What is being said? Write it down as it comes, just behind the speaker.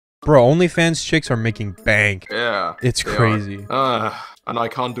Bro, OnlyFans chicks are making bank. Yeah. It's crazy. And I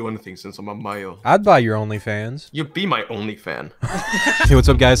can't do anything since I'm a male. I'd buy your OnlyFans. You'd be my only fan. Hey, what's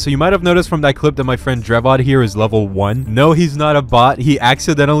up, guys? So you might have noticed from that clip that my friend Drevod here is level 1. No, he's not a bot. He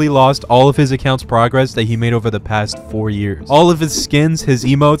accidentally lost all of his account's progress that he made over the past 4 years. All of his skins, his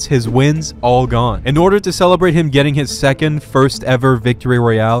emotes, his wins, all gone. In order to celebrate him getting his first ever victory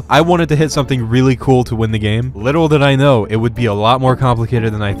royale, I wanted to hit something really cool to win the game. Little did I know, it would be a lot more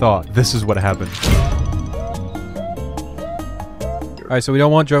complicated than I thought. This is what happened. Alright, so we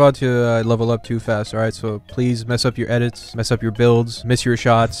don't want Drevod to level up too fast, alright? So please mess up your edits, mess up your builds, miss your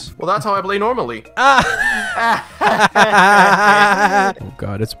shots. Well, that's how I play normally. Oh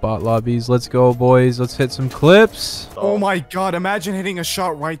god, it's bot lobbies. Let's go, boys. Let's hit some clips. Oh my god, imagine hitting a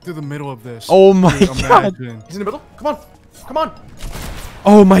shot right through the middle of this. Oh my god. He's in the middle. Come on. Come on.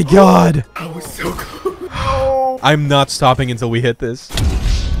 Oh my god. I was so close. I'm not stopping until we hit this.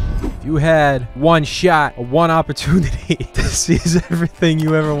 You had one shot, one opportunity to seize everything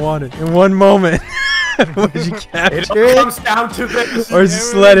you ever wanted in one moment. Would you capture it? Comes down to this. Or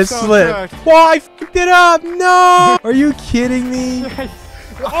just let it slip? Whoa, I fucked it up! No! Are you kidding me?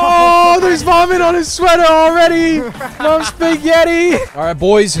 Oh, there's vomit on his sweater already! Mom spaghetti! Alright,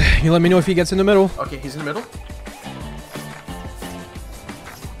 boys, you let me know if he gets in the middle. Okay, he's in the middle.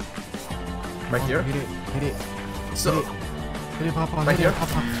 Right here. Hit it. So, Hit it, Papa. right here.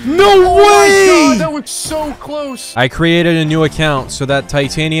 No way! God, that was so close. I created a new account so that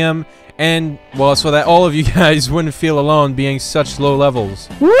Titanium and, well, so that all of you guys wouldn't feel alone being such low levels.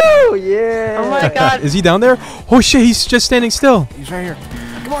 Woo! Yeah! Oh my god. Is he down there? Oh shit, he's just standing still. He's right here.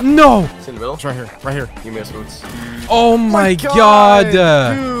 No! He's in the middle. He's right here. Right here. You miss Vootz. Oh my god!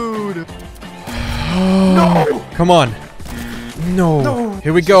 Dude! No! Come on. No.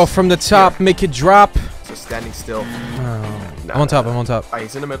 Here we go from the top. Make it drop. Just standing still. I'm on top. I'm on top.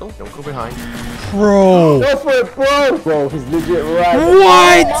 He's in the middle. Don't go behind. Bro. Go for it, bro! Bro, he's legit right.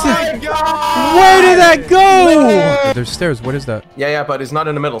 What? Oh my God! Where did that go? There's stairs. What is that? Yeah, but it's not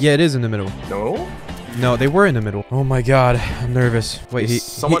in the middle. Yeah, it is in the middle. No? No, they were in the middle. Oh my god. I'm nervous. Wait, he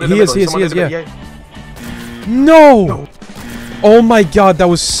is. Yeah. No! Oh my god, that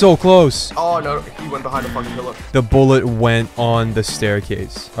was so close. Oh no, he went behind the fucking pillar. The bullet went on the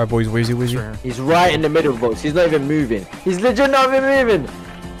staircase. Alright, boys, where's he? He's right in the middle, folks. He's not even moving. He's legit not even moving.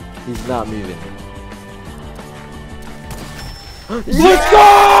 He's not moving. Let's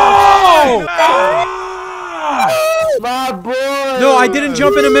go! My boy! No, I didn't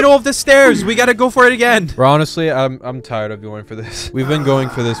jump in the middle of the stairs. We gotta go for it again. Bro, honestly, I'm tired of going for this. We've been going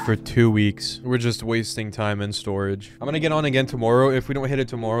for this for 2 weeks. We're just wasting time in storage. I'm gonna get on again tomorrow. If we don't hit it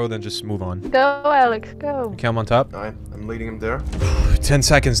tomorrow, then just move on. Go, Alex, go. Okay, I'm on top. Alright, I'm leading him there. 10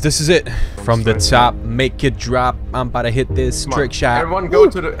 seconds. This is it. From the top, make it drop. I'm about to hit this trick shot. Everyone go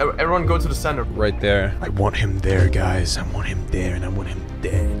to the center. Right there. I want him there, guys. I want him there, and I want him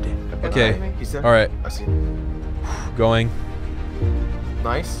dead. Okay. He's there. All right. I see. Going.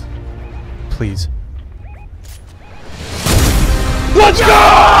 Nice. Please. Let's go!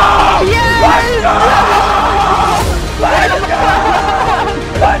 Yes! Let's go! Let's go!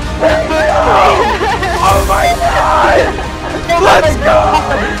 Let's go! Oh my god! Let's go!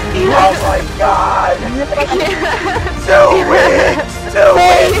 Oh my god! 2 weeks! 2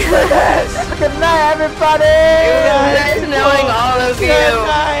 weeks for this! Good night, everybody! It was nice knowing all of you.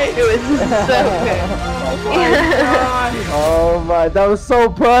 It was so good. Oh my, that was so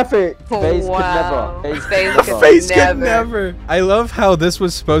perfect. Face Wow. could never. Face could never. I love how this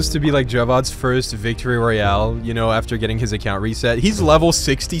was supposed to be like Drevod's first victory royale, you know, after getting his account reset. He's level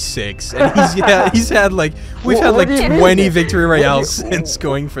 66 and he's had like we've had like 20 victory royales since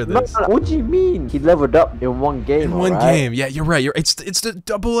going for this. No, what do you mean? He leveled up in one game. In one game. Yeah, you're right. It's the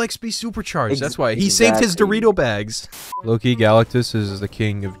double XP supercharge. That's why he saved his Dorito bags. Loki Galactus is the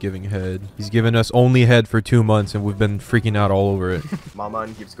king of giving head. He's given us only head for 2 months and we've been freaking out all over it. My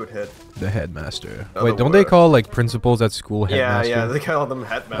man gives good head. The headmaster. Other Wait, don't they call like principals at school headmaster? Yeah, they call them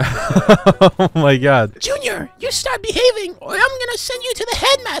headmaster. Oh my god. Junior, you start behaving or I'm gonna send you to the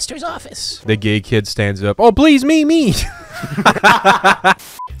headmaster's office. The gay kid stands up. Oh, please, me.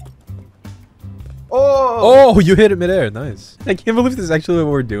 Oh, you hit it midair. Nice. I can't believe this is actually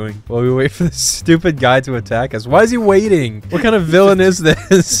what we're doing while we wait for this stupid guy to attack us. Why is he waiting? What kind of villain is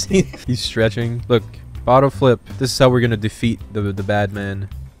this? He's stretching. Look, bottle flip. This is how we're gonna defeat the bad man.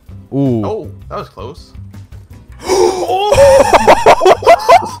 Ooh. Oh, that was close.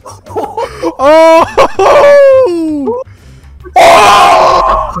 Oh!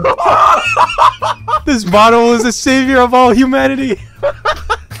 This bottle is the savior of all humanity.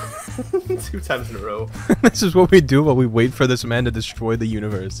 2 times. times in a row. This is what we do while we wait for this man to destroy the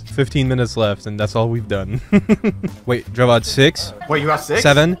universe. 15 minutes left, and that's all we've done. Wait, Drevad, 6? Wait, you got 6?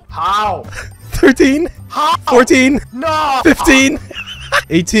 7? How? 13? How? 14? No! 15?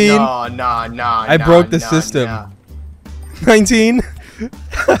 18? No. I broke the system. 19?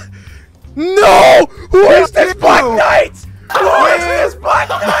 No! Who is this Black Knight? Who is this Black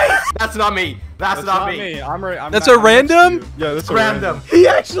Knight? That's not me. That's not me. I'm That's a random? Yeah, that's a Random. He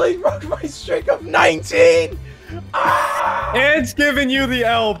actually broke my streak of 19! It's giving you the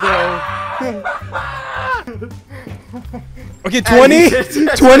L, bro. Okay, 20?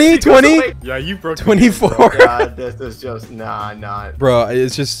 20? 20? Yeah, you broke 24? God, this is just nah. Bro,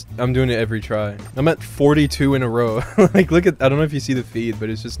 it's just, I'm doing it every try. I'm at 42 in a row. Like, look at, I don't know if you see the feed, but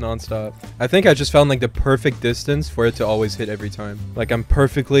it's just nonstop. I think I just found like the perfect distance for it to always hit every time. Like, I'm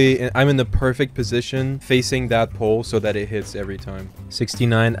in the perfect position facing that pole so that it hits every time.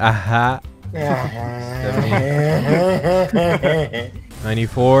 69, aha.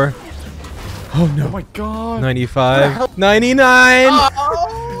 94. Oh no. Oh my god. 95. 99.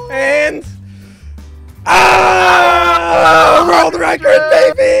 Oh. And world record,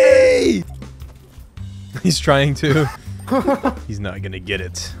 baby! He's trying to. He's not gonna get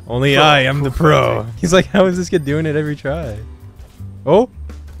it. Only I am the pro. He's like, how is this kid doing it every try? Oh.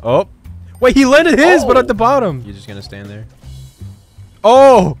 Wait, he landed his, but at the bottom. You're just gonna stand there.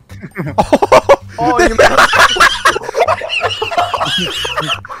 Oh. Oh, you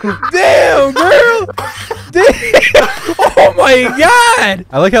Damn, girl! Damn! Oh my god!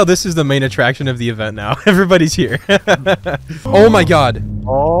 I like how this is the main attraction of the event now. Everybody's here. Oh my god.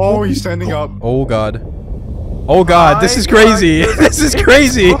 Oh, he's standing up. Oh god. Oh god, this is crazy. This is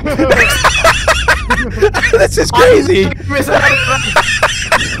crazy. This is crazy.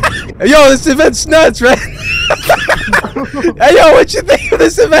 Yo, this event's nuts, right? Hey, yo, what you think of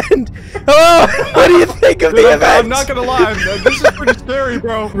this event? Hello? What do you think of the event? I'm not gonna lie, this is pretty scary,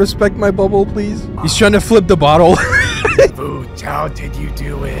 bro. Respect my bubble, please. He's trying to flip the bottle. Vootz, how did you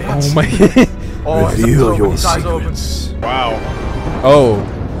do it? Oh my. Oh, Reveal your his eyes secrets. Wow. Oh.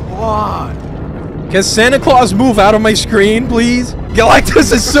 What? Can Santa Claus move out of my screen, please?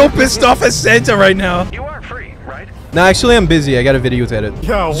 Galactus is so pissed off at Santa right now. You are free, right? No, actually, I'm busy. I got a video to edit.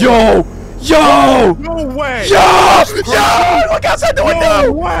 Yo. Yo! No way. Yo! Look outside the window!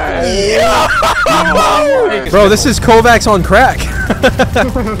 No way. Yo! No. Bro, this is Kovacs on crack.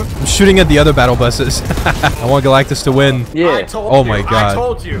 I'm shooting at the other battle buses. I want Galactus to win. Yeah. I told Oh you. my God. I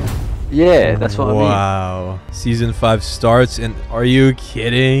told you. Yeah, that's what I mean. Wow. Season 5 starts, and are you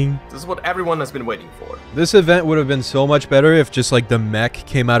kidding? This is what everyone has been waiting for. This event would have been so much better if just like the mech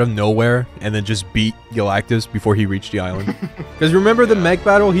came out of nowhere and then just beat Galactus before he reached the island. Because remember the mech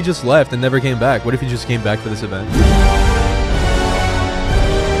battle? He just left and never came back. What if he just came back for this event?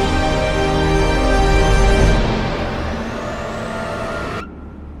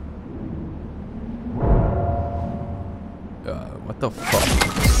 What the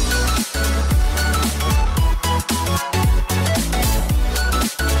fuck?